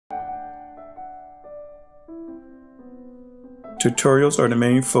Tutorials are the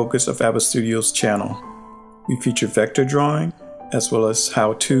main focus of Abba Studio's channel. We feature vector drawing, as well as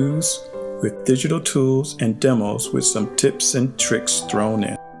how-tos with digital tools and demos with some tips and tricks thrown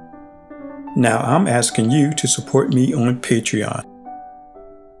in. Now I'm asking you to support me on Patreon.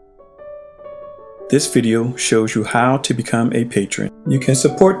 This video shows you how to become a patron. You can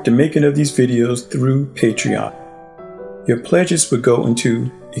support the making of these videos through Patreon. Your pledges would go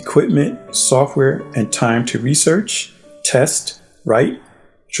into equipment, software, and time to research, test, write,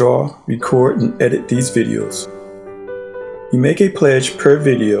 draw, record, and edit these videos. You make a pledge per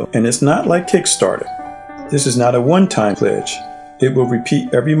video, and it's not like Kickstarter. This is not a one-time pledge. It will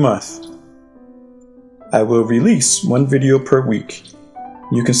repeat every month. I will release one video per week.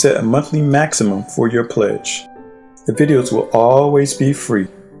 You can set a monthly maximum for your pledge. The videos will always be free.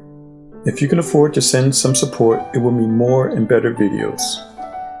 If you can afford to send some support, it will mean more and better videos.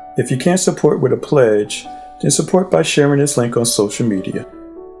 If you can't support with a pledge, then support by sharing this link on social media.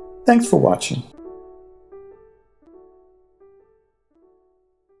 Thanks for watching.